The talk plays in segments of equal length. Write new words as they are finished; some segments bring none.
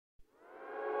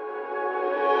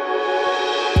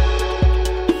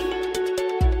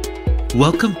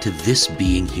Welcome to This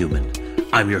Being Human.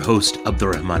 I'm your host,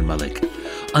 Abdurrahman Malik.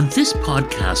 On this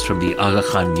podcast from the Aga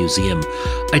Khan Museum,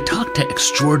 I talk to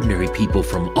extraordinary people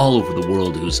from all over the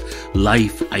world whose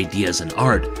life, ideas, and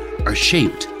art are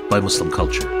shaped by Muslim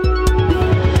culture.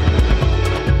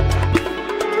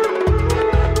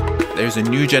 There's a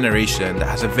new generation that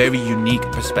has a very unique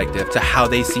perspective to how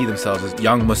they see themselves as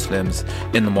young Muslims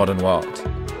in the modern world.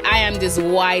 I am this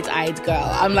wide-eyed girl.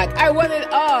 I'm like, I want it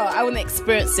all. I want to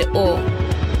experience it all.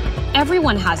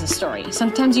 Everyone has a story.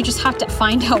 Sometimes you just have to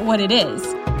find out what it is.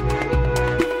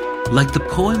 Like the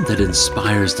poem that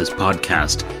inspires this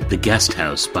podcast, The Guest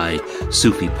House by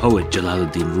Sufi poet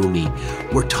Jalaluddin Rumi,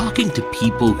 we're talking to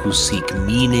people who seek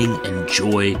meaning and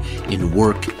joy in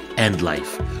work and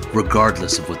life,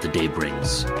 regardless of what the day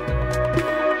brings.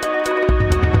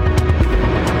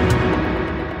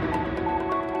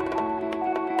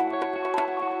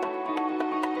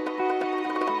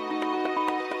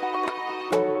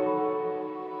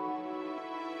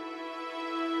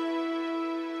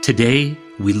 Today,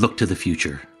 we look to the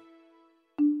future.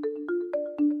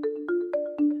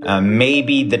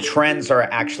 Maybe the trends are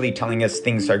actually telling us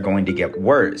things are going to get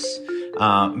worse,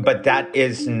 but that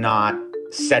is not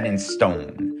set in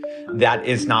stone. That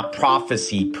is not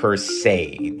prophecy per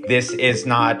se. This is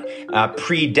not a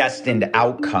predestined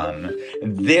outcome.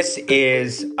 This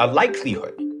is a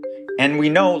likelihood. And we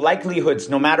know likelihoods,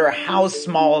 no matter how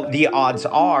small the odds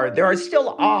are, there are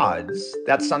still odds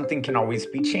that something can always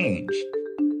be changed.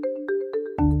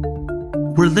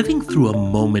 We're living through a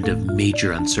moment of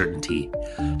major uncertainty.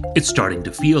 It's starting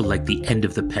to feel like the end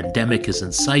of the pandemic is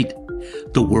in sight.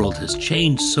 The world has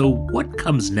changed, so what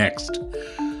comes next?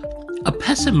 A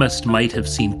pessimist might have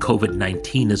seen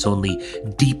COVID-19 as only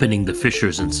deepening the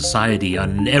fissures in society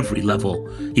on every level,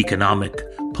 economic,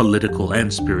 political,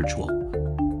 and spiritual.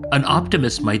 An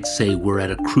optimist might say we're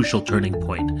at a crucial turning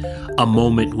point, a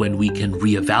moment when we can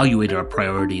reevaluate our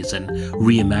priorities and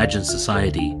reimagine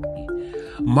society.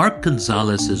 Mark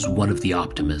Gonzalez is one of the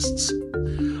optimists.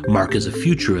 Mark is a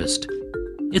futurist.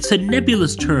 It's a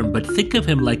nebulous term, but think of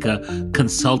him like a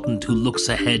consultant who looks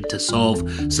ahead to solve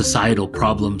societal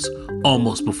problems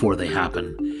almost before they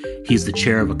happen. He's the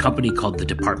chair of a company called the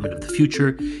Department of the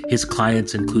Future. His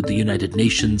clients include the United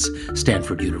Nations,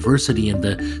 Stanford University, and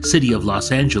the city of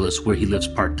Los Angeles, where he lives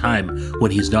part-time when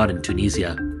he's not in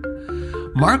Tunisia.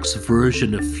 Mark's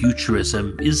version of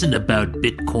futurism isn't about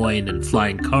Bitcoin and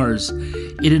flying cars.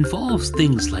 It involves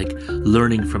things like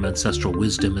learning from ancestral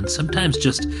wisdom and sometimes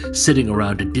just sitting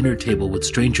around a dinner table with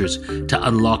strangers to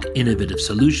unlock innovative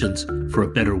solutions for a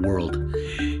better world.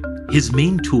 His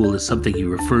main tool is something he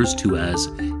refers to as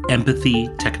empathy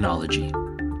technology.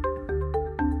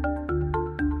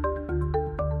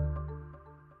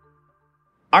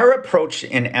 Our approach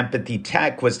in empathy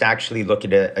tech was to actually look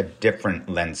at a different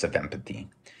lens of empathy,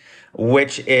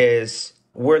 which is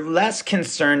we're less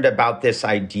concerned about this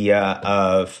idea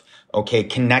of,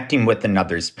 connecting with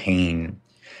another's pain.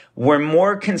 We're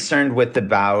more concerned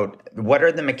about what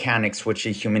are the mechanics which a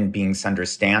human being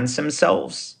understands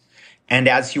themselves. And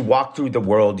as you walk through the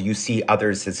world, you see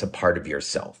others as a part of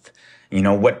yourself.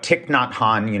 What Thich Nhat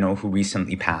Hanh, who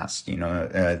recently passed,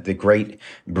 the great,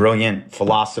 brilliant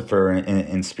philosopher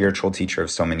and spiritual teacher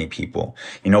of so many people,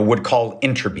 would call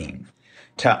interbeing,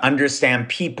 to understand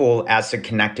people as a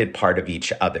connected part of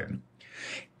each other.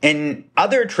 In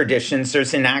other traditions,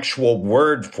 there's an actual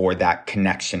word for that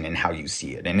connection and how you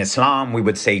see it. In Islam, we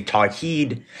would say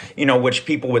tawheed, which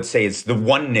people would say is the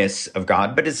oneness of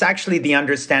God, but it's actually the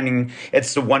understanding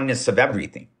it's the oneness of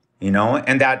everything.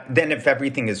 And that then if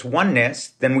everything is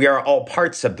oneness, then we are all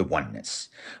parts of the oneness.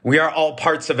 We are all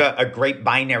parts of a great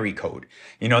binary code,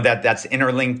 that's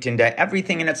interlinked into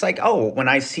everything. And it's like, when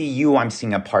I see you, I'm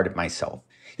seeing a part of myself,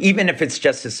 even if it's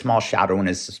just a small shadow and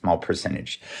it's a small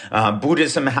percentage.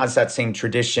 Buddhism has that same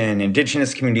tradition.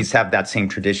 Indigenous communities have that same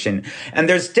tradition. And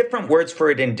there's different words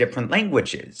for it in different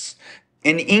languages.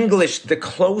 In English, the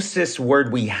closest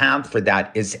word we have for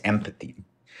that is empathy.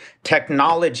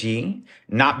 Technology,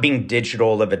 not being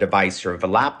digital of a device or of a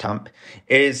laptop,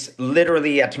 is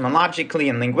literally etymologically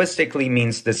and linguistically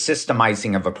means the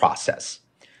systemizing of a process.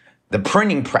 The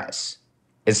printing press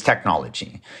is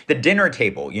technology. The dinner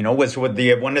table, was with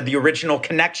one of the original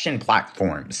connection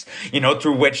platforms,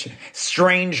 through which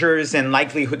strangers and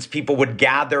likelihoods people would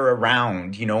gather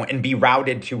around, and be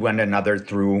routed to one another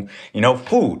through,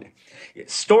 food.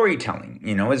 Storytelling,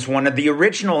 is one of the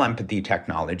original empathy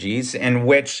technologies in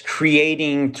which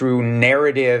creating through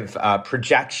narrative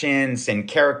projections and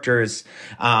characters,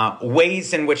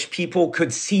 ways in which people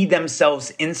could see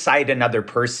themselves inside another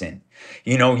person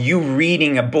You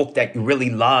reading a book that you really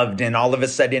loved, and all of a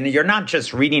sudden you're not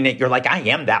just reading it, you're like, I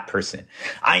am that person.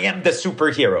 I am the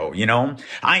superhero,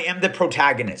 I am the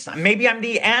protagonist. Maybe I'm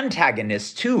the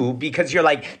antagonist too, because you're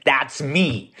like, that's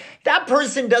me. That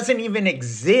person doesn't even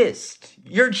exist.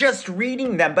 You're just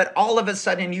reading them, but all of a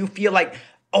sudden you feel like,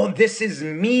 oh, this is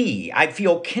me. I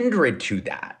feel kindred to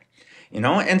that,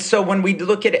 And so when we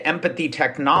look at empathy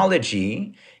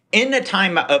technology in a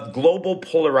time of global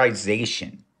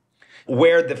polarization,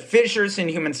 where the fissures in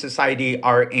human society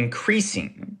are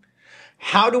increasing,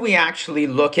 how do we actually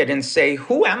look at and say,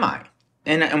 who am I?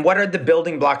 And what are the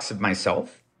building blocks of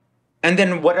myself? And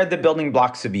then what are the building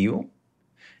blocks of you?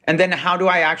 And then how do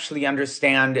I actually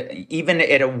understand, even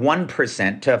at a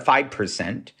 1% to a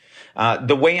 5%,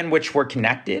 the way in which we're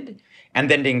connected, and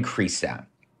then to increase that?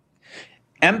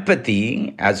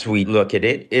 Empathy, as we look at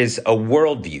it, is a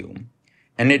worldview.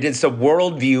 And it is a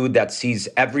worldview that sees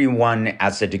everyone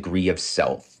as a degree of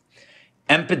self.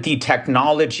 Empathy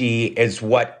technology is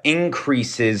what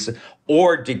increases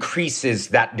or decreases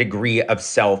that degree of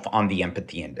self on the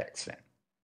empathy index.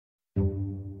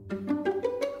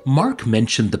 Mark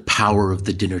mentioned the power of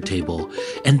the dinner table,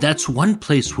 and that's one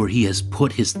place where he has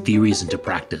put his theories into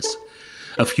practice.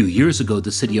 A few years ago,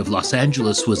 the city of Los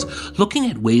Angeles was looking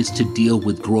at ways to deal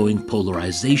with growing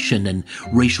polarization and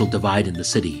racial divide in the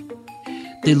city.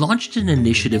 They launched an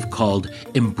initiative called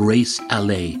Embrace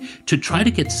LA to try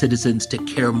to get citizens to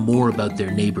care more about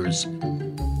their neighbors.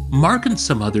 Mark and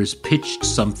some others pitched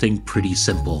something pretty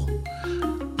simple.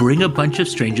 Bring a bunch of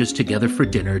strangers together for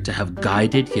dinner to have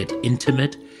guided yet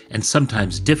intimate and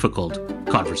sometimes difficult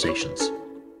conversations.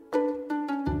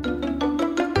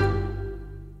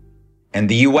 In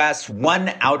the US,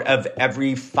 1 out of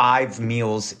every 5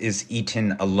 meals is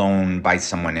eaten alone by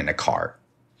someone in a car.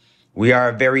 We are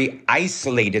a very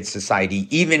isolated society,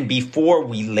 even before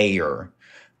we layer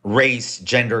race,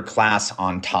 gender, class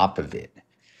on top of it.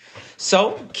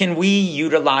 So can we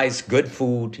utilize good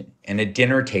food and a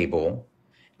dinner table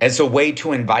as a way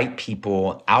to invite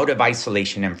people out of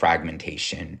isolation and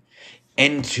fragmentation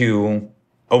into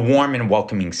a warm and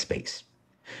welcoming space?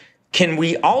 Can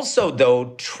we also,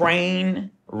 though,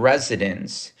 train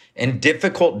residents in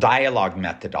difficult dialogue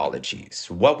methodologies,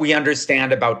 what we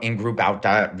understand about in-group out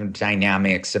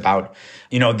dynamics, about,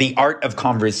 the art of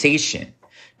conversation,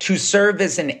 to serve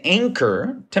as an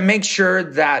anchor to make sure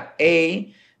that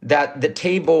that the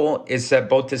table is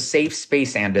both a safe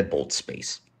space and a bold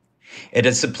space. It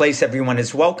is a place everyone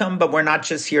is welcome, but we're not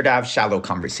just here to have shallow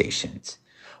conversations.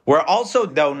 We're also,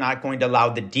 though, not going to allow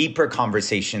the deeper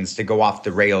conversations to go off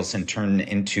the rails and turn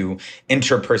into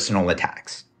interpersonal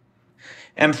attacks.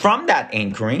 And from that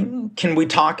anchoring, can we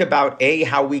talk about A,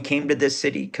 how we came to this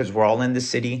city, because we're all in the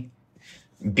city?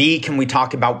 B, can we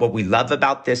talk about what we love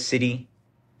about this city?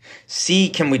 C,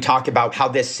 can we talk about how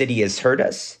this city has hurt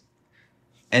us?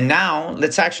 And now,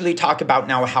 let's actually talk about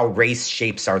now how race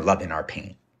shapes our love and our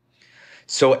pain.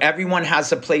 So everyone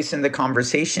has a place in the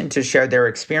conversation to share their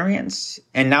experience.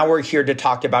 And now we're here to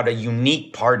talk about a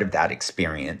unique part of that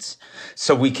experience.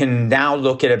 So we can now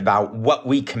look at about what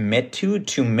we commit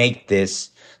to make this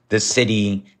the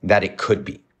city that it could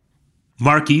be.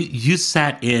 Mark, you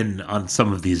sat in on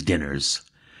some of these dinners,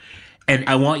 and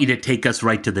I want you to take us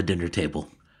right to the dinner table.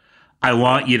 I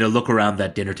want you to look around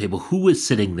that dinner table. Who is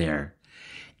sitting there?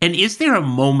 And is there a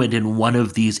moment in one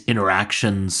of these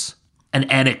interactions, an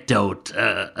anecdote,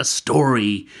 a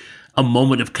story, a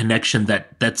moment of connection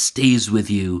that stays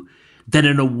with you, that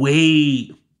in a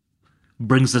way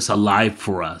brings us alive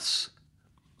for us?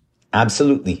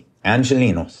 Absolutely.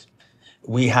 Angelenos.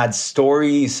 We had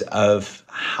stories of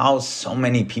how so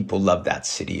many people love that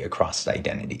city across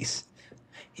identities.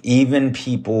 Even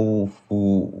people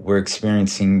who were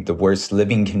experiencing the worst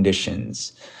living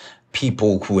conditions,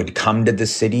 people who had come to the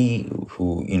city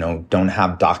who, don't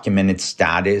have documented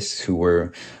status, who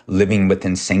were living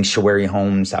within sanctuary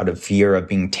homes out of fear of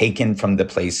being taken from the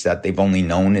place that they've only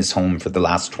known as home for the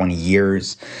last 20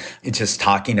 years. It's just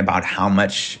talking about how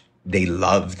much they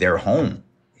love their home,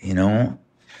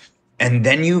 And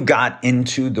then you got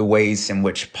into the ways in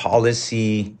which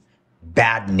policy,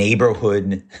 bad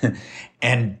neighborhood,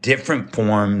 and different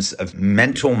forms of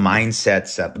mental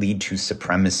mindsets that lead to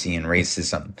supremacy and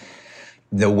racism,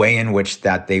 the way in which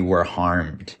that they were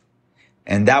harmed.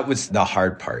 And that was the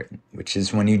hard part, which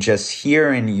is when you just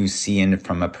hear and you see it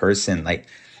from a person like,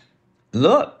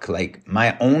 look, like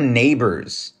my own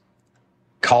neighbors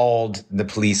called the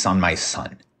police on my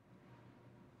son.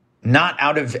 Not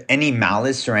out of any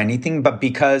malice or anything, but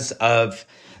because of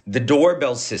the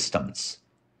doorbell systems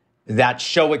that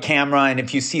show a camera. And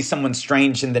if you see someone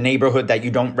strange in the neighborhood that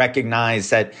you don't recognize,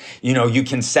 that, you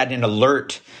can set an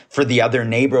alert for the other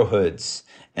neighborhoods.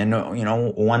 And,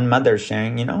 one mother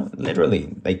sharing,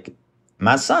 literally like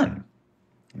my son,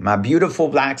 my beautiful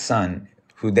black son,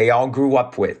 who they all grew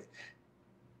up with.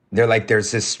 They're like,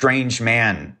 there's this strange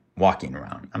man walking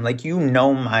around. I'm like,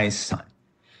 my son.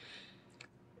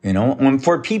 And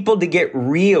for people to get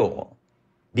real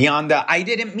beyond I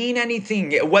didn't mean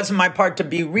anything. It wasn't my part to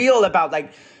be real about,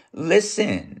 like,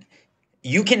 listen,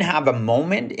 you can have a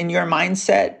moment in your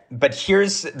mindset, but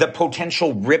here's the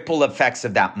potential ripple effects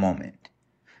of that moment.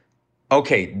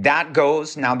 Okay,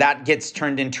 now that gets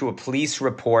turned into a police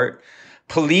report.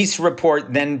 Police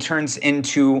report then turns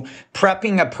into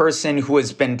prepping a person who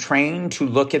has been trained to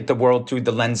look at the world through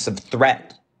the lens of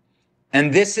threat.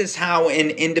 And this is how an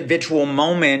individual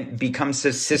moment becomes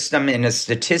a system and a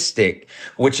statistic,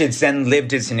 which is then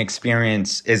lived as an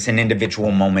experience, as an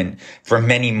individual moment for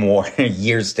many more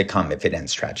years to come if it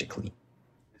ends tragically.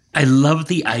 I love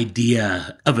the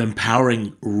idea of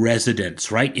empowering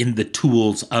residents, right, in the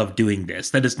tools of doing this.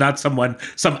 That it's not some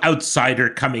outsider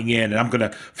coming in and I'm going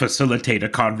to facilitate a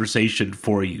conversation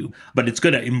for you, but it's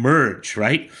going to emerge,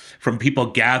 right, from people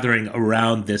gathering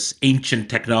around this ancient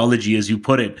technology, as you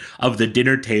put it, of the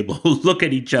dinner table, who look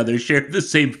at each other, share the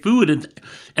same food.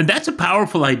 And that's a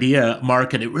powerful idea,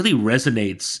 Mark, and it really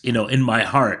resonates, in my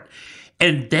heart.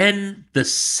 And then the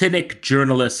cynic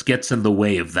journalist gets in the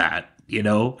way of that.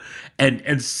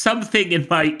 And something in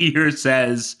my ear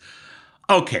says,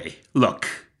 okay, look,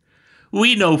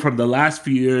 we know from the last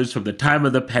few years, from the time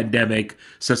of the pandemic,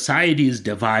 society is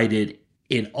divided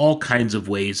in all kinds of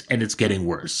ways, and it's getting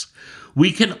worse.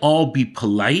 We can all be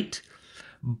polite,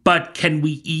 but can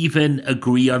we even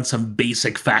agree on some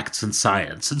basic facts and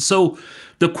science? And so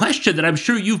the question that I'm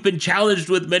sure you've been challenged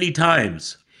with many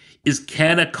times is,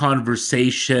 can a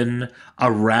conversation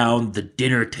around the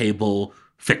dinner table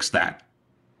fix that?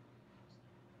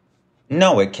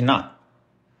 No, it cannot.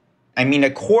 I mean, a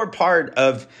core part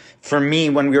of, for me,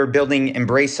 when we were building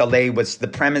Embrace LA was the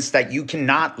premise that you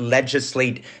cannot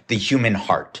legislate the human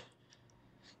heart.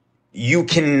 You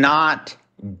cannot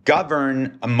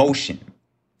govern emotion.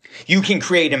 You can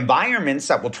create environments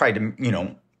that will try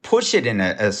to, push it in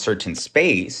a certain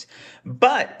space.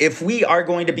 But if we are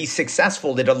going to be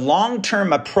successful at a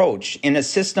long-term approach in a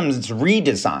systems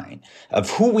redesign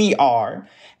of who we are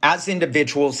as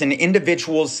individuals and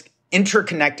individuals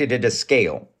interconnected at a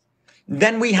scale,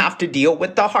 then we have to deal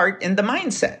with the heart and the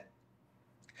mindset.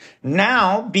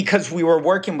 Now, because we were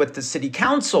working with the city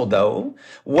council, though,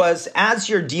 was as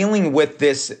you're dealing with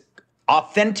this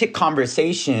authentic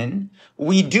conversation,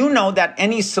 we do know that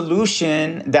any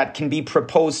solution that can be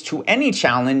proposed to any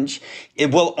challenge,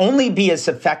 it will only be as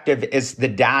effective as the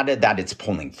data that it's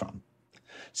pulling from.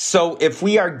 So if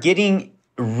we are getting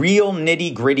real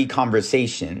nitty-gritty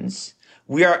conversations,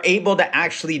 we are able to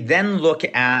actually then look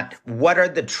at what are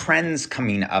the trends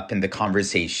coming up in the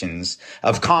conversations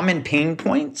of common pain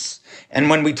points. And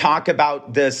when we talk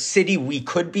about the city we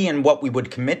could be and what we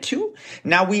would commit to,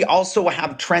 now we also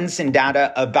have trends and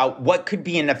data about what could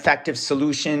be an effective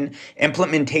solution,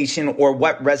 implementation, or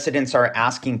what residents are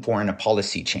asking for in a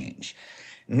policy change.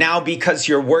 Now, because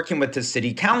you're working with the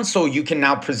city council, you can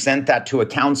now present that to a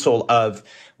council of,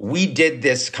 we did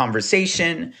this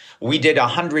conversation. We did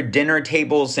 100 dinner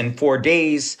tables in 4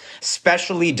 days,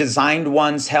 specially designed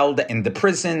ones held in the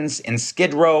prisons, in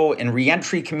Skid Row, in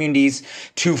reentry communities,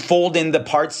 to fold in the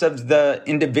parts of the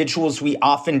individuals we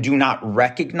often do not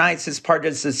recognize as part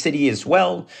of the city as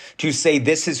well, to say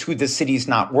this is who the city's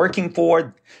not working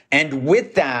for. And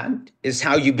with that is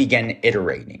how you begin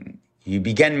iterating. You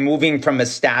begin moving from a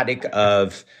static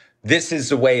of, this is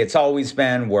the way it's always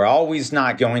been, we're always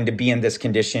not going to be in this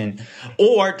condition,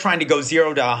 or trying to go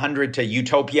 0 to 100 to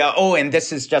utopia. Oh, and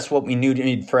this is just what we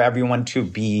need for everyone to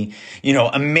be,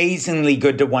 amazingly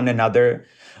good to one another.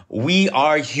 We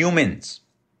are humans.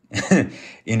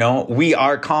 We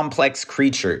are complex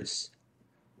creatures.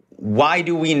 Why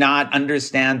do we not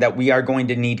understand that we are going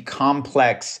to need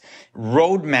complex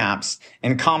roadmaps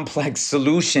and complex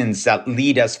solutions that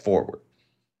lead us forward?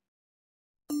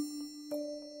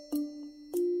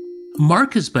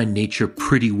 Mark is by nature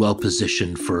pretty well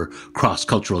positioned for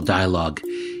cross-cultural dialogue.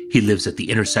 He lives at the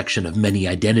intersection of many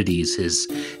identities. His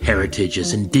heritage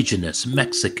is indigenous,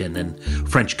 Mexican, and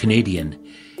French-Canadian.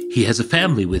 He has a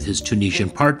family with his Tunisian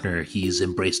partner. He's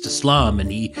embraced Islam,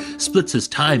 and he splits his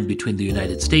time between the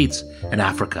United States and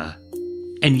Africa.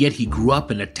 And yet he grew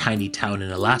up in a tiny town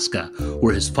in Alaska,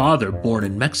 where his father, born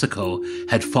in Mexico,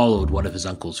 had followed one of his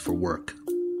uncles for work.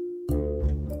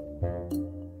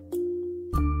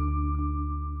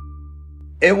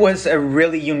 It was a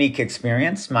really unique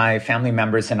experience. My family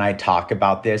members and I talk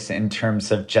about this in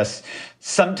terms of just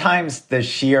sometimes the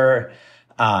sheer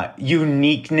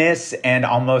uniqueness and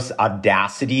almost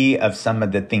audacity of some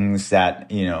of the things that,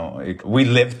 we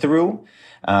lived through.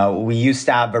 We used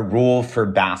to have a rule for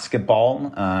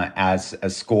basketball as a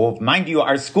school. Mind you,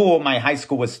 my high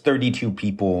school was 32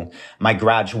 people. My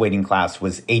graduating class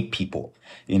was 8 people.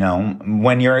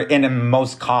 When you're in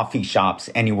most coffee shops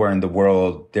anywhere in the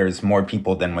world, there's more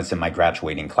people than was in my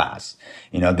graduating class.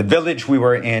 The village we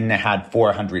were in had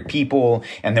 400 people,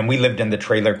 and then we lived in the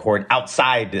trailer court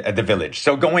outside the village.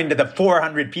 So going to the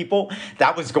 400 people,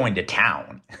 that was going to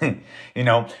town.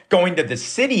 Going to the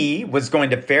city was going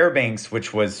to Fairbanks,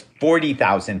 which was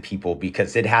 40,000 people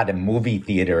because it had a movie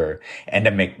theater and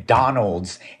a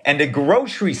McDonald's and a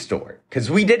grocery store. Because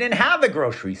we didn't have a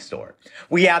grocery store.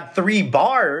 We had 3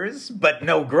 bars, but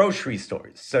no grocery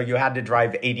stores. So you had to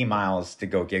drive 80 miles to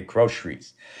go get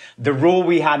groceries. The rule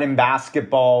we had in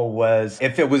basketball was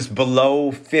if it was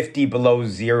below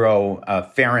 0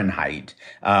 Fahrenheit,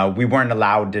 we weren't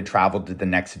allowed to travel to the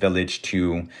next village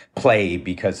to play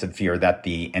because of fear that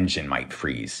the engine might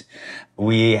freeze.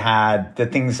 We had the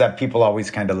things that people always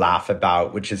kind of laugh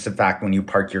about, which is the fact when you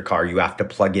park your car, you have to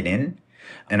plug it in.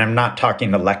 And I'm not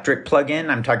talking electric plug-in.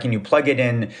 I'm talking you plug it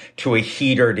in to a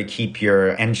heater to keep your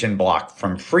engine block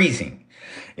from freezing,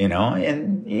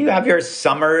 and you have your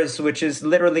summers, which is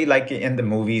literally like in the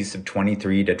movies of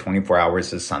 23 to 24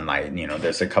 hours of sunlight.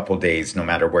 There's a couple days, no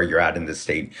matter where you're at in the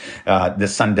state, the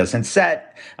sun doesn't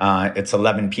set. It's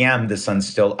 11 p.m. The sun's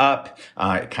still up.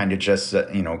 It kind of just,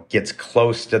 gets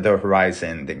close to the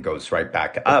horizon, then goes right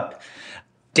back up.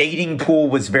 Dating pool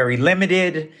was very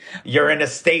limited. You're in a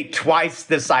state twice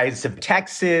the size of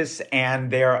Texas, and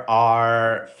there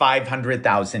are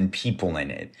 500,000 people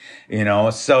in it,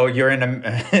 so you're in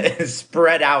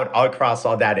spread out across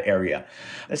all that area.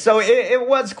 So it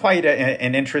was quite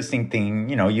an interesting thing.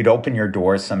 You'd open your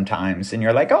door sometimes and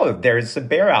you're like, oh, there's a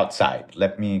bear outside.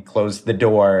 Let me close the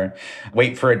door,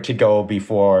 wait for it to go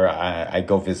before I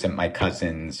go visit my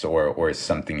cousins or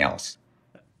something else.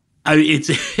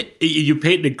 You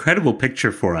paint an incredible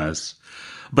picture for us,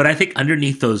 but I think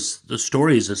underneath the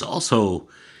stories is also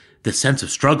the sense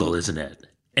of struggle, isn't it?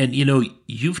 And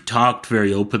you've talked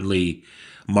very openly,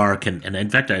 Mark, and in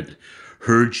fact I'd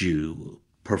heard you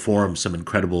perform some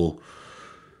incredible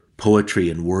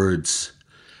poetry and words.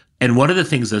 And one of the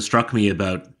things that struck me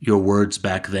about your words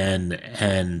back then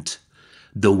and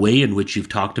the way in which you've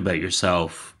talked about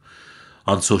yourself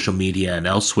on social media and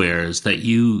elsewhere is that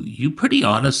you pretty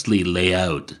honestly lay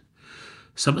out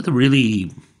some of the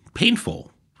really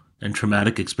painful and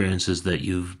traumatic experiences that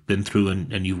you've been through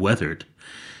and you've weathered.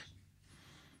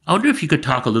 I wonder if you could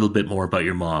talk a little bit more about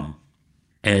your mom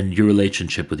and your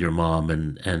relationship with your mom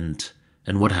and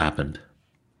what happened.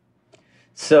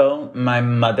 So my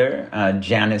mother,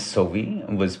 Janice Sovey,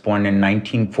 was born in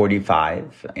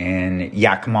 1945 in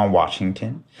Yakima,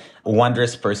 Washington. A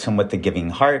wondrous person with a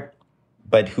giving heart,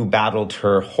 but who battled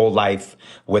her whole life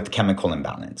with chemical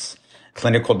imbalance.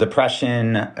 Clinical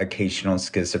depression, occasional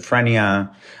schizophrenia.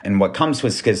 And what comes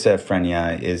with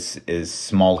schizophrenia is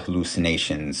small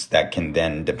hallucinations that can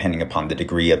then, depending upon the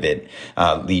degree of it,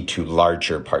 lead to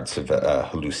larger parts of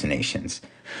hallucinations.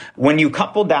 When you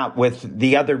couple that with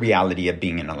the other reality of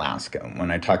being in Alaska, when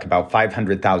I talk about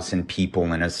 500,000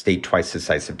 people in a state twice the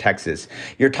size of Texas,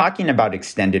 you're talking about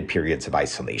extended periods of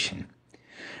isolation.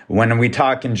 When we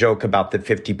talk and joke about the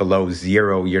 50 below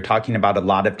zero, you're talking about a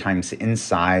lot of times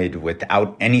inside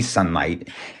without any sunlight.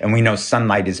 And we know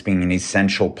sunlight is being an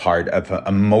essential part of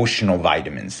emotional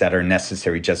vitamins that are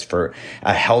necessary just for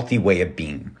a healthy way of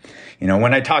being.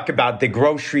 When I talk about the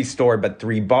grocery store, but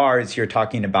 3 bars, you're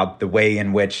talking about the way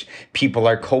in which people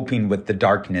are coping with the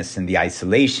darkness and the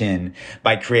isolation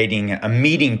by creating a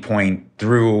meeting point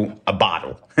through a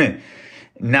bottle.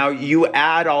 Now, you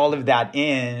add all of that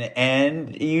in,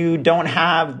 and you don't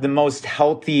have the most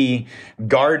healthy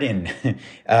garden,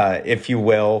 if you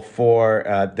will,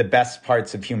 for the best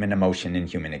parts of human emotion and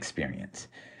human experience.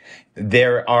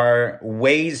 There are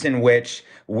ways in which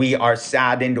we are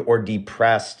saddened or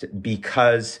depressed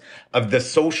because of the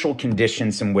social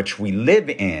conditions in which we live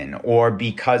in, or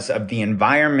because of the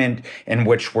environment in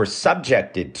which we're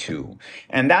subjected to.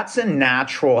 And that's a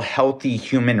natural, healthy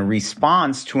human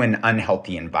response to an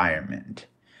unhealthy environment.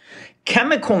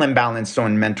 Chemical imbalance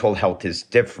on mental health is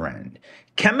different.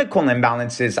 Chemical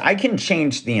imbalance is I can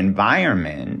change the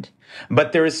environment,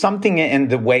 but there is something in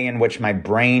the way in which my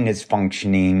brain is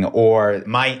functioning or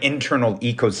my internal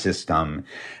ecosystem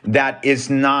that is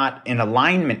not in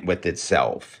alignment with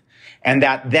itself. And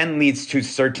that then leads to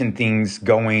certain things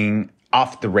going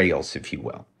off the rails, if you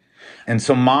will. And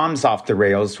so Mom's Off the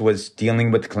Rails was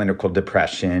dealing with clinical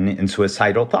depression and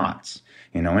suicidal thoughts,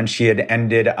 and she had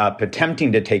ended up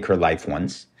attempting to take her life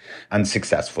once,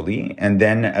 unsuccessfully, and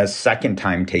then a second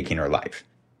time taking her life.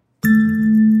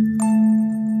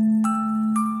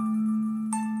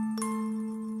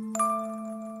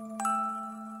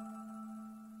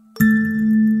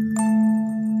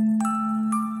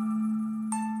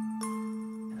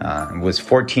 I was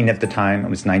 14 at the time. It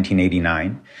was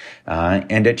 1989.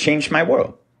 And it changed my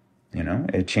world.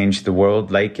 It changed the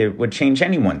world like it would change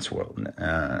anyone's world.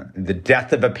 The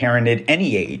death of a parent at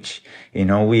any age,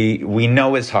 we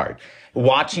know is hard.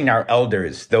 Watching our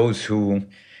elders, those who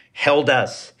held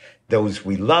us, those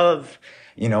we love,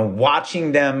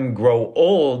 watching them grow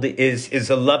old is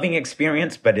a loving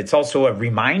experience, but it's also a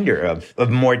reminder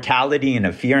of mortality and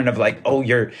a fear and of like, oh,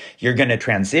 you're going to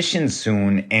transition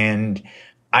soon. And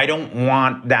I don't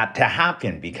want that to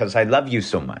happen because I love you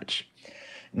so much.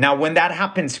 Now, when that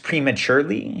happens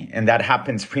prematurely, and that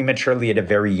happens prematurely at a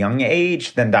very young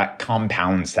age, then that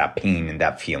compounds that pain and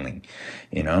that feeling.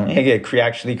 It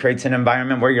actually creates an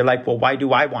environment where you're like, well, why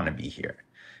do I want to be here?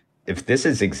 If this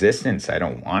is existence, I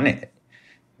don't want it.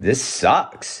 This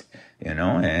sucks,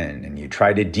 and you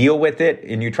try to deal with it,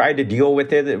 and you try to deal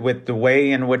with it with the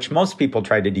way in which most people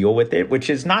try to deal with it, which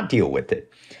is not deal with it.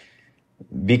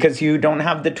 Because you don't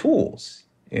have the tools,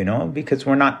 because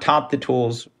we're not taught the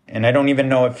tools. And I don't even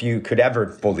know if you could ever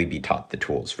fully be taught the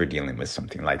tools for dealing with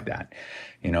something like that,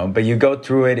 but you go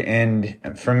through it. And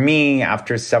for me,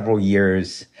 after several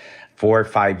years, 4 or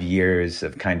 5 years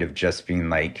of kind of just being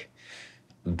like,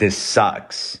 this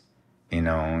sucks,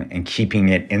 and keeping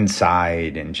it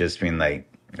inside and just being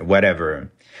like, whatever.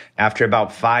 After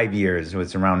about 5 years, it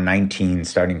was around 19,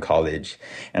 starting college.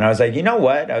 And I was like, you know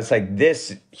what? I was like,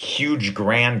 this huge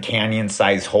Grand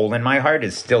Canyon-sized hole in my heart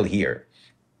is still here.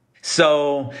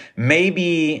 So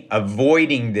maybe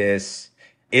avoiding this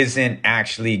isn't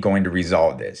actually going to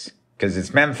resolve this. Because it's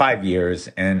been 5 years,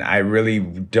 and I really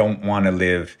don't want to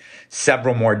live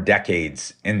several more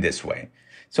decades in this way.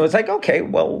 So it's like, okay,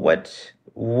 well,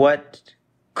 what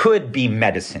could be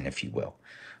medicine, if you will?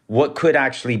 What could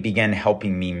actually begin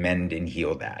helping me mend and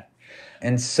heal that?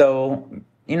 And so,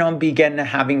 began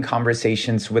having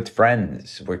conversations with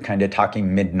friends. We're kind of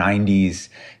talking mid-90s,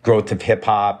 growth of hip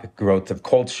hop, growth of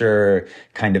culture,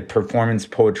 kind of performance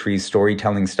poetry,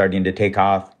 storytelling starting to take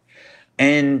off.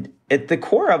 And at the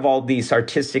core of all these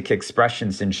artistic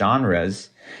expressions and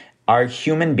genres are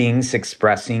human beings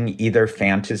expressing either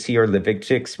fantasy or lived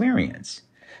experience.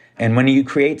 And when you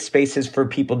create spaces for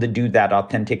people to do that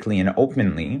authentically and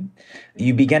openly,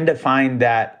 you begin to find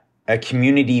that a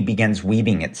community begins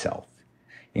weaving itself,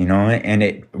 and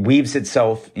it weaves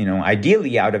itself,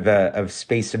 ideally out of a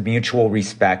space of mutual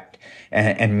respect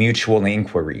and mutual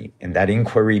inquiry. And that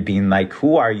inquiry being like,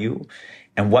 who are you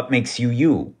and what makes you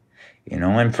you?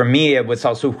 And for me, it was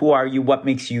also, who are you? What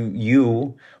makes you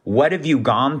you? What have you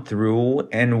gone through?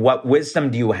 And what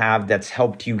wisdom do you have that's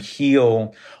helped you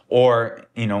heal or,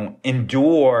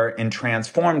 endure and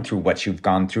transform through what you've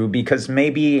gone through? Because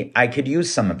maybe I could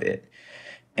use some of it.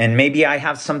 And maybe I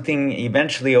have something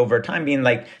eventually over time being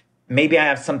like, maybe I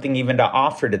have something even to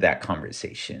offer to that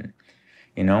conversation,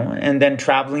 and then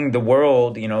traveling the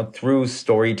world, through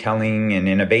storytelling and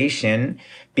innovation,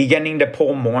 beginning to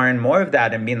pull more and more of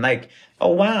that and being like,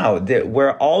 oh, wow,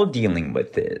 we're all dealing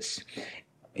with this.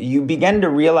 You begin to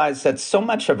realize that so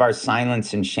much of our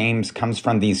silence and shames comes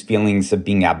from these feelings of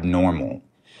being abnormal,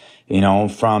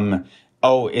 from,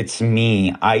 oh, it's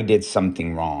me, I did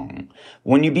something wrong.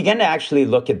 When you begin to actually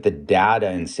look at the data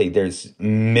and say there's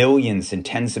millions and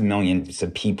tens of millions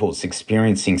of people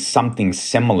experiencing something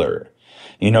similar,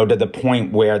 to the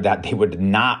point where that they would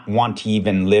not want to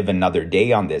even live another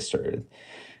day on this earth,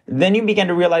 then you begin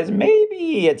to realize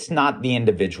maybe it's not the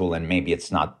individual and maybe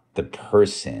it's not the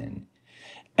person.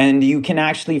 And you can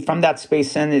actually, from that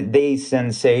space, and they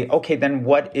then say, okay, then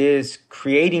what is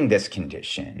creating this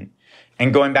condition?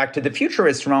 And going back to the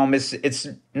futurist realm, it's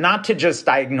not to just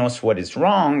diagnose what is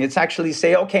wrong. It's actually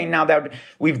say, okay, now that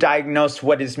we've diagnosed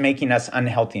what is making us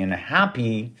unhealthy and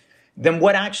happy, then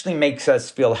what actually makes us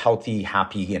feel healthy,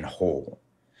 happy, and whole?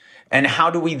 And how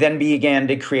do we then begin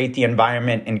to create the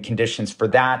environment and conditions for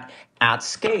that at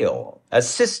scale, a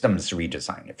systems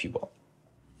redesign, if you will?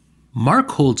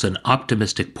 Mark holds an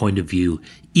optimistic point of view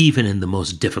even in the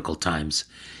most difficult times,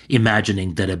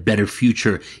 imagining that a better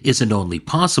future isn't only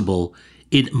possible,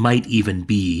 it might even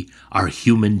be our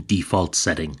human default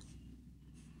setting.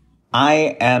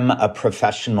 I am a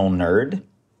professional nerd,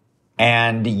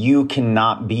 and you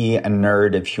cannot be a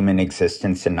nerd of human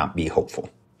existence and not be hopeful.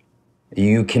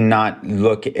 You cannot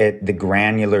look at the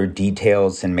granular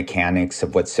details and mechanics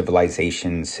of what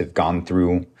civilizations have gone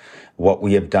through, what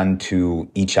we have done to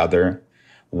each other,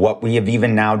 what we have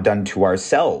even now done to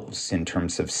ourselves in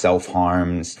terms of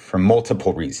self-harms for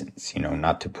multiple reasons,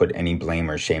 not to put any blame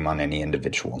or shame on any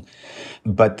individual.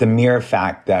 But the mere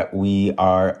fact that we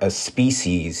are a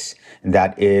species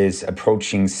that is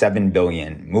approaching 7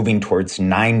 billion, moving towards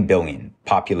 9 billion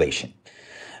population,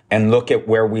 and look at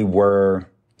where we were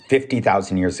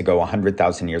 50,000 years ago,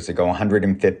 100,000 years ago,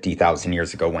 150,000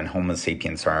 years ago when Homo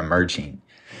sapiens are emerging,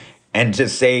 and to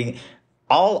say,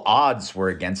 all odds were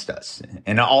against us,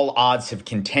 and all odds have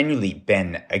continually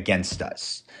been against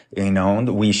us.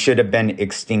 We should have been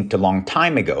extinct a long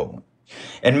time ago.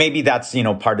 And maybe that's,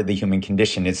 part of the human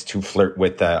condition is to flirt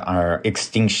with our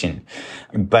extinction.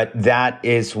 But that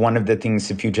is one of the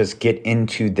things, if you just get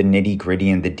into the nitty gritty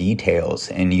and the details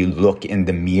and you look in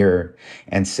the mirror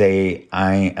and say,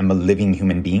 I am a living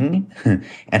human being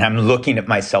and I'm looking at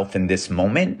myself in this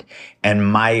moment and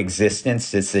my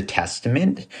existence is a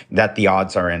testament that the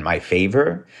odds are in my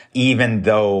favor, even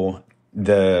though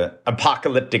the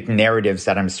apocalyptic narratives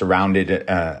that I'm surrounded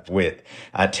with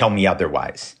tell me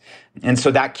otherwise. And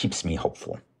so that keeps me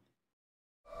hopeful.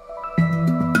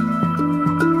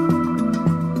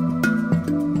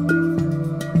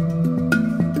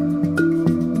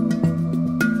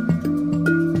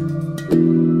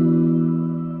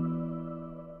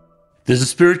 There's a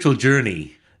spiritual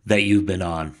journey that you've been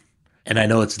on. And I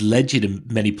know it's led you to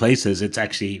many places. It's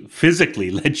actually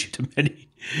physically led you to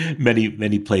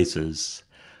many places.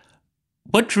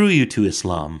 What drew you to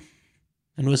Islam?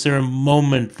 And was there a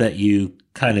moment that you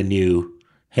kind of knew,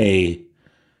 hey,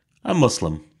 I'm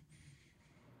Muslim?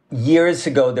 Years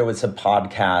ago, there was a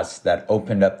podcast that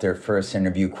opened up their first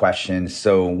interview question.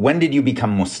 So when did you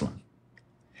become Muslim?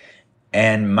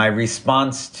 And my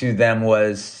response to them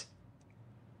was,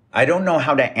 I don't know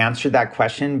how to answer that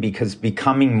question because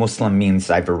becoming Muslim means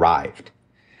I've arrived.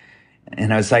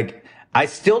 And I was like, I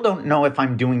still don't know if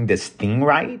I'm doing this thing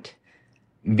right.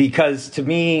 Because to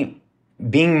me,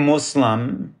 being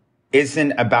Muslim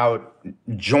isn't about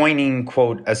joining,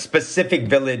 quote, a specific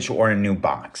village or a new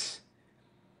box.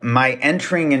 My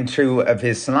entering into of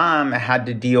Islam had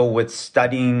to deal with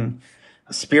studying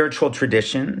spiritual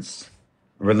traditions,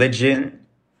 religion,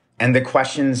 and the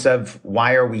questions of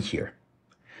why are we here?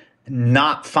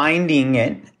 Not finding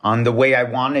it on the way I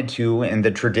wanted to in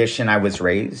the tradition I was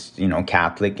raised,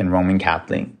 Catholic and Roman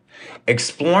Catholic.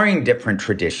 Exploring different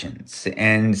traditions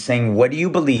and saying, what do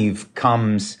you believe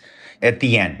comes at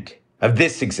the end of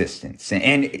this existence?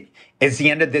 And is the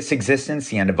end of this existence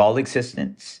the end of all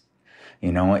existence?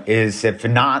 Is if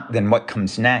not, then what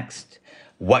comes next?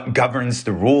 What governs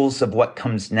the rules of what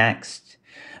comes next?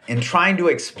 And trying to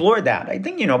explore that, I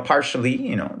think,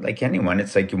 partially, like anyone,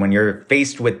 it's like when you're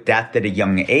faced with death at a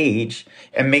young age,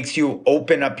 it makes you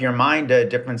open up your mind to a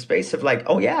different space of like,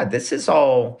 oh yeah, this is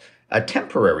all a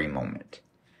temporary moment,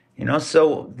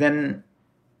 so then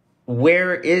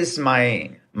where is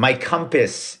my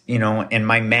compass, and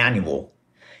my manual,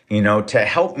 to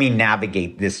help me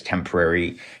navigate this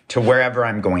temporary to wherever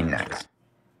I'm going next?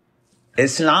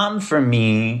 Islam for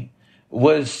me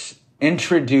was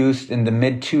introduced in the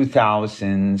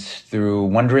mid-2000s through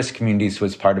Wondrous Communities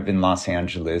was part of in Los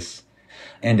Angeles.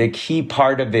 And a key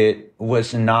part of it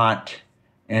was not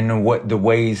in what the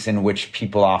ways in which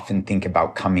people often think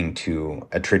about coming to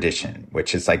a tradition,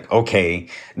 which is like, okay,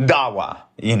 dawah,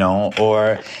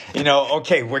 or,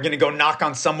 okay, we're going to go knock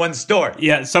on someone's door.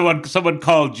 Yeah, someone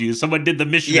called you, someone did the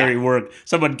missionary work,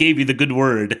 someone gave you the good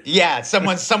word. Yeah,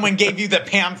 someone gave you the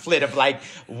pamphlet of like,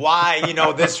 why,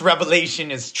 this revelation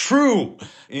is true,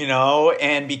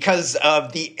 and because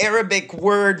of the Arabic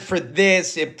word for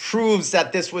this, it proves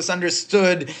that this was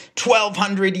understood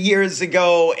 1,200 years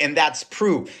ago, and that's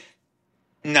proof.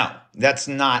 No, that's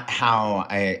not how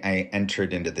I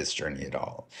entered into this journey at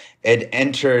all. It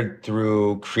entered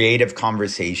through creative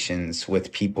conversations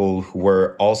with people who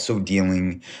were also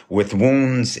dealing with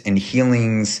wounds and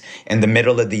healings in the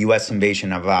middle of the U.S.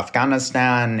 invasion of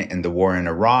Afghanistan and the war in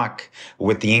Iraq,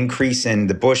 with the increase in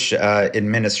the Bush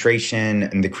administration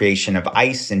and the creation of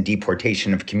ICE and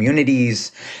deportation of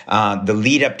communities, the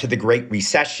lead up to the Great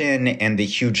Recession and the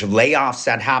huge layoffs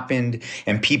that happened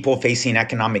and people facing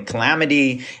economic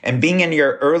calamity, and being in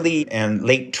your early and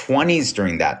late 20s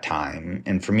during that time,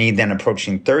 and for me then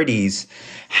approaching 30s,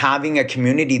 having a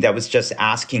community that was just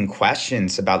asking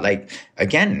questions about, like,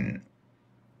 again,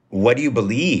 what do you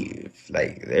believe?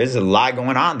 Like, there's a lot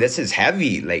going on. This is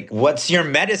heavy. Like, what's your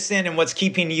medicine and what's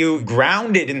keeping you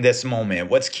grounded in this moment?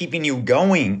 What's keeping you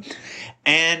going?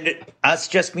 And us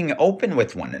just being open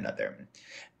with one another.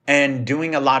 And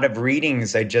doing a lot of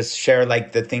readings, I just share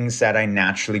like the things that I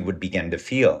naturally would begin to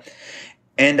feel.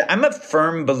 And I'm a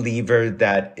firm believer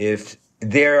that if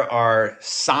there are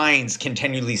signs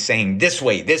continually saying this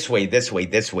way, this way, this way,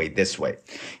 this way, this way,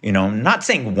 I'm not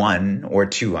saying one or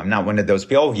two. I'm not one of those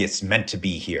people, oh, it's meant to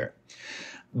be here.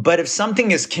 But if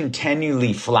something is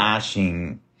continually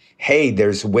flashing, hey,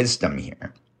 there's wisdom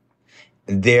here.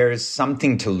 There's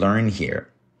something to learn here.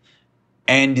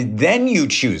 And then you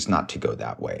choose not to go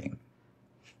that way.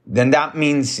 Then that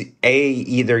means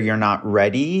either you're not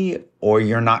ready or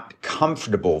you're not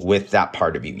comfortable with that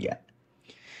part of you yet.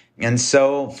 And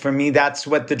so for me, that's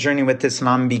what the journey with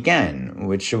Islam began,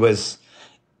 which was,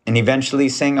 and eventually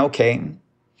saying, okay,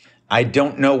 I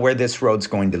don't know where this road's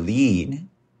going to lead,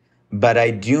 but I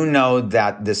do know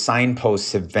that the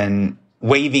signposts have been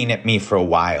waving at me for a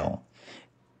while,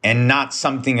 and not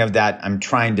something of that I'm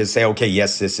trying to say, okay,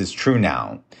 yes, this is true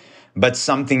now, but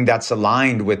something that's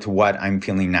aligned with what I'm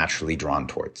feeling naturally drawn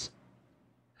towards.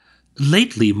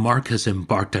 Lately, Mark has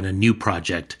embarked on a new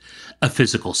project, a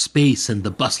physical space in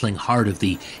the bustling heart of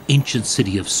the ancient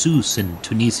city of Sousse in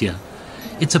Tunisia.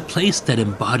 It's a place that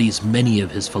embodies many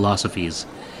of his philosophies.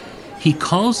 He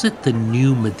calls it the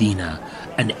New Medina,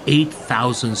 an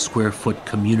 8,000 square foot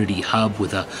community hub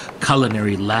with a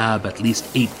culinary lab, at least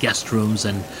 8 guest rooms,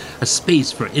 and a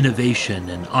space for innovation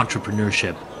and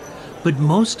entrepreneurship. But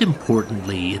most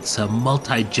importantly, it's a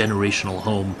multi-generational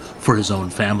home for his own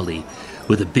family,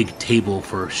 with a big table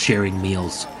for sharing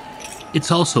meals.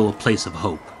 It's also a place of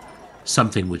hope,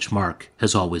 something which Mark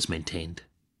has always maintained.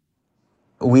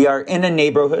 We are in a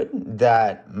neighborhood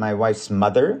that my wife's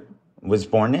mother was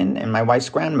born in and my wife's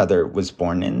grandmother was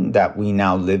born in, that we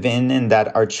now live in and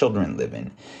that our children live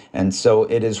in. And so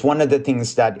it is one of the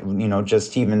things that,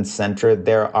 just even center,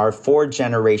 there are 4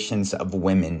 generations of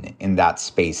women in that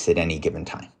space at any given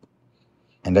time.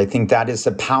 And I think that is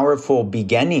a powerful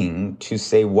beginning to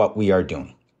say what we are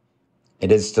doing.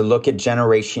 It is to look at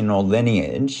generational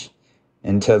lineage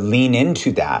and to lean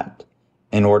into that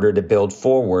in order to build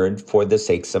forward for the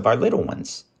sakes of our little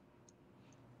ones.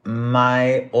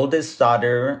 My oldest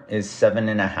daughter is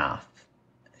 7.5.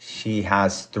 She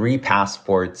has 3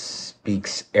 passports,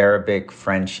 speaks Arabic,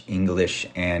 French, English,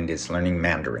 and is learning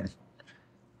Mandarin.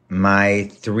 My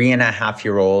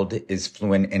 3.5-year-old is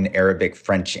fluent in Arabic,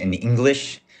 French, and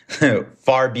English,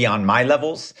 far beyond my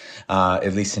levels,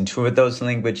 at least in 2 of those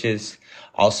languages.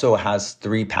 Also has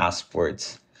 3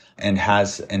 passports and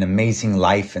has an amazing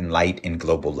life and light in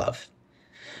global love.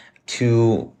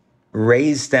 To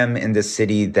raise them in the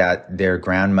city that their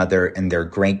grandmother and their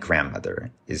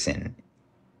great-grandmother is in.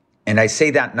 And I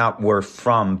say that not were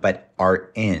from, but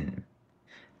are in.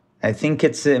 I think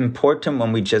it's important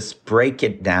when we just break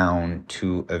it down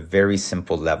to a very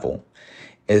simple level,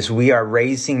 is we are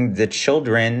raising the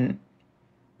children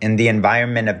in the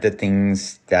environment of the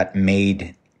things that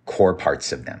made core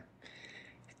parts of them.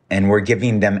 And we're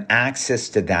giving them access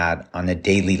to that on a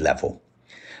daily level.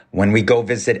 When we go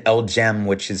visit El Jem,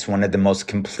 which is one of the most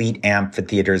complete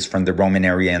amphitheaters from the Roman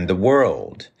area in the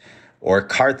world, or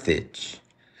Carthage,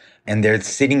 and they're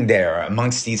sitting there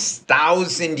amongst these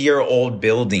 1,000-year-old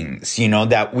buildings,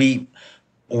 that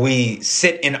we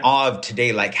sit in awe of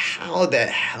today, like, how the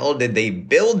hell did they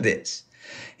build this?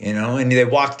 And they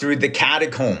walk through the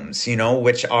catacombs,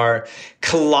 which are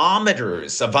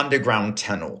kilometers of underground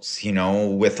tunnels,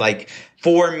 with like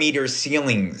 4-meter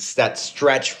ceilings that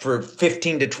stretch for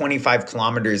 15 to 25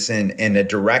 kilometers in a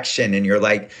direction. And you're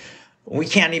like, we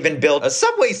can't even build a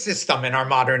subway system in our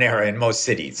modern era in most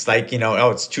cities. Like,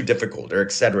 it's too difficult, or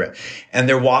et cetera. And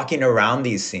they're walking around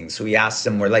these things. So we asked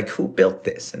them, we're like, who built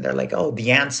this? And they're like, oh,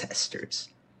 the ancestors,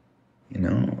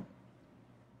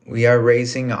 We are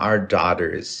raising our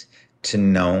daughters to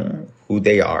know who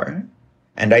they are.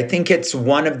 And I think it's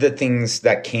one of the things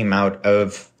that came out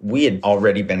of, we had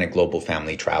already been a global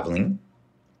family traveling.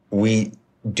 We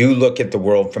do look at the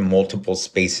world from multiple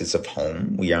spaces of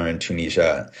home. We are in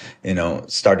Tunisia,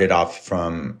 started off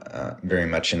from very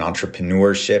much an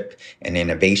entrepreneurship and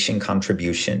innovation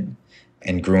contribution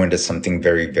and grew into something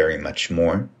very, very much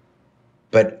more.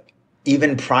 But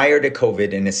even prior to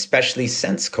COVID, and especially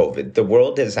since COVID, the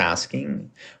world is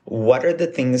asking, what are the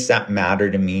things that matter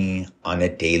to me on a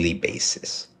daily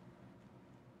basis?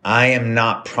 I am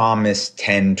not promised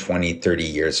 10, 20, 30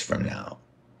 years from now.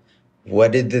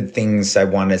 What are the things I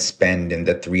want to spend in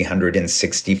the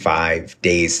 365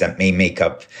 days that may make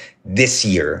up this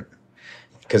year?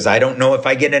 Because I don't know if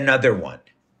I get another one.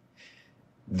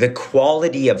 The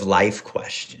quality of life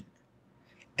question.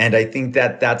 And I think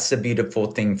that that's a beautiful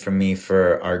thing for me,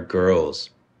 for our girls,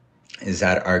 is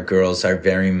that our girls are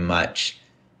very much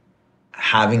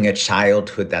having a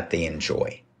childhood that they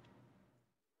enjoy.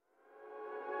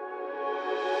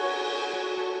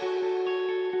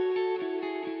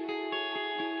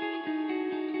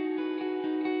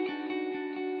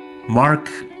 Mark,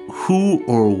 who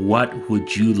or what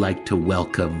would you like to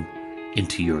welcome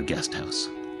into your guest house?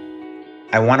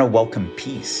 I want to welcome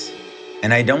peace.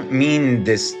 And I don't mean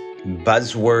this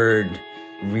buzzword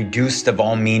reduced of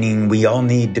all meaning. We all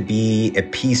need to be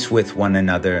at peace with one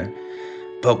another.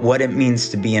 But what it means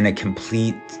to be in a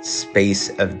complete space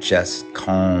of just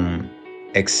calm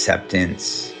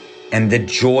acceptance and the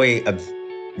joy of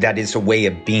that is a way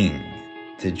of being,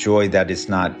 the joy that is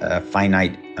not a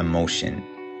finite emotion.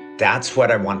 That's what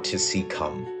I want to see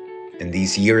come in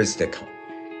these years to come,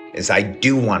 is I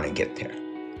do want to get there.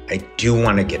 I do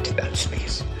want to get to that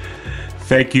space.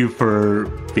 Thank you for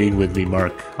being with me,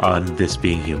 Mark, on This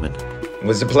Being Human. It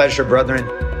was a pleasure, brethren.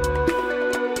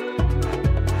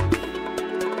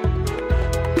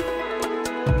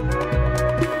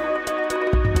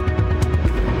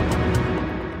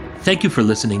 Thank you for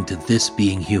listening to This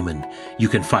Being Human. You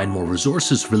can find more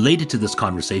resources related to this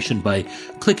conversation by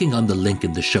clicking on the link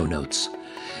in the show notes.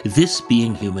 This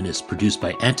Being Human is produced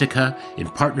by Antica in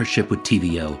partnership with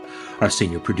TVO. Our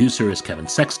senior producer is Kevin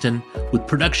Sexton, with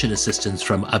production assistance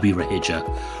from Abi Raheja.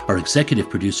 Our executive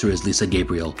producer is Lisa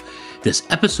Gabriel. This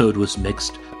episode was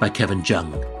mixed by Kevin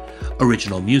Jung.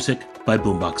 Original music by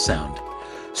Boombox Sound.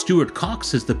 Stuart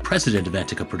Cox is the president of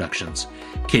Antica Productions.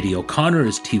 Katie O'Connor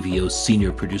is TVO's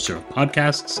senior producer of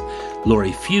podcasts.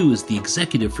 Laurie Few is the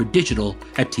executive for digital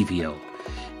at TVO.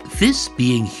 This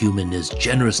Being Human is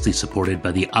generously supported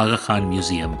by the Aga Khan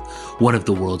Museum, one of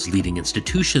the world's leading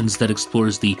institutions that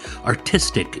explores the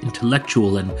artistic,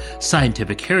 intellectual, and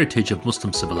scientific heritage of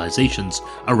Muslim civilizations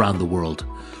around the world.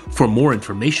 For more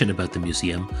information about the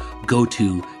museum, go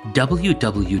to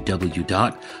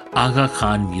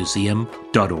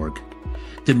www.agakhanmuseum.org.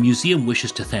 The museum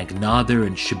wishes to thank Nader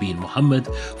and Shabin Muhammad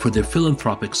for their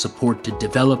philanthropic support to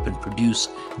develop and produce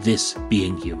This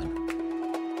Being Human.